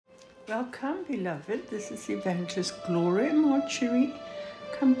Welcome, beloved. This is Evangelist Gloria Marchery,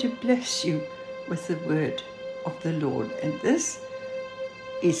 come to bless you with the word of the Lord. And this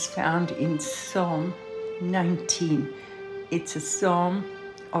is found in Psalm 19. It's a psalm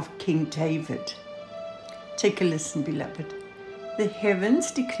of King David. Take a listen, beloved. The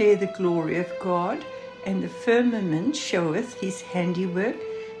heavens declare the glory of God, and the firmament showeth his handiwork.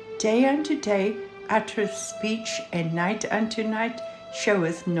 Day unto day uttereth speech, and night unto night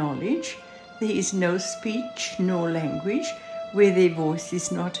showeth knowledge. There is no speech nor language where their voice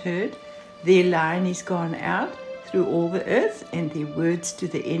is not heard. Their line is gone out through all the earth, and their words to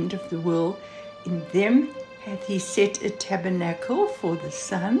the end of the world. In them hath he set a tabernacle for the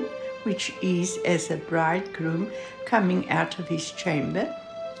sun, which is as a bridegroom coming out of his chamber,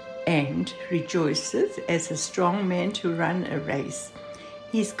 and rejoiceth as a strong man to run a race.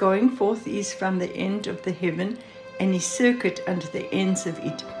 His going forth is from the end of the heaven, and his circuit unto the ends of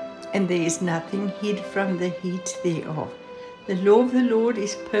it, and there is nothing hid from the heat thereof. The law of the Lord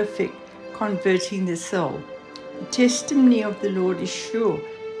is perfect, converting the soul. The testimony of the Lord is sure,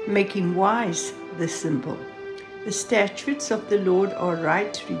 making wise the simple. The statutes of the Lord are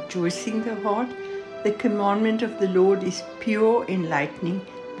right, rejoicing the heart. The commandment of the Lord is pure, enlightening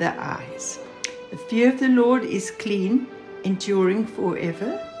the eyes. The fear of the Lord is clean, enduring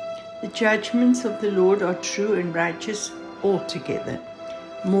forever. The judgments of the Lord are true and righteous altogether.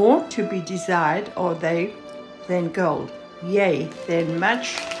 More to be desired are they than gold, yea, than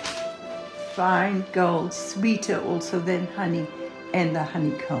much fine gold, sweeter also than honey and the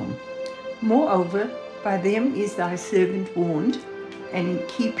honeycomb. Moreover, by them is thy servant warned, and in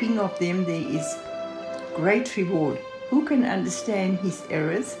keeping of them there is great reward. Who can understand his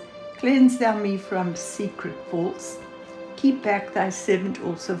errors? Cleanse thou me from secret faults. Keep back thy servant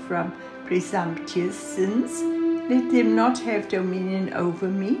also from presumptuous sins. Let them not have dominion over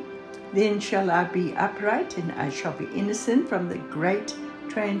me. Then shall I be upright, and I shall be innocent from the great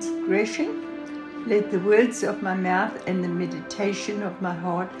transgression. Let the words of my mouth and the meditation of my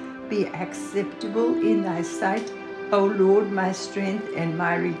heart be acceptable in thy sight, O Lord, my strength and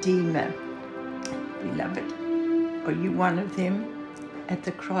my Redeemer. Beloved, are you one of them at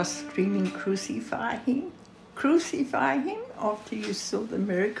the cross screaming, "Crucify him"? Crucify him after you saw the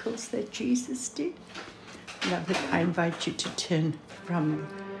miracles that Jesus did? Beloved, I invite you to turn from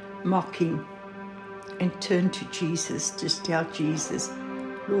mocking and turn to Jesus. Just tell Jesus,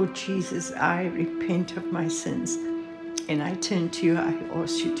 "Lord Jesus, I repent of my sins, and I turn to you. I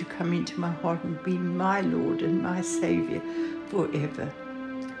ask you to come into my heart and be my Lord and my Savior forever."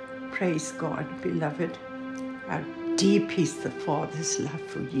 Praise God, beloved. How deep is the Father's love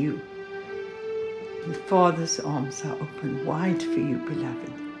for you. The Father's arms are open wide for you,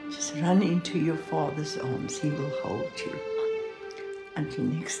 beloved. Just run into your Father's arms. He will hold you. Until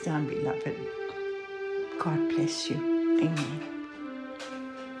next time, beloved, God bless you. Amen.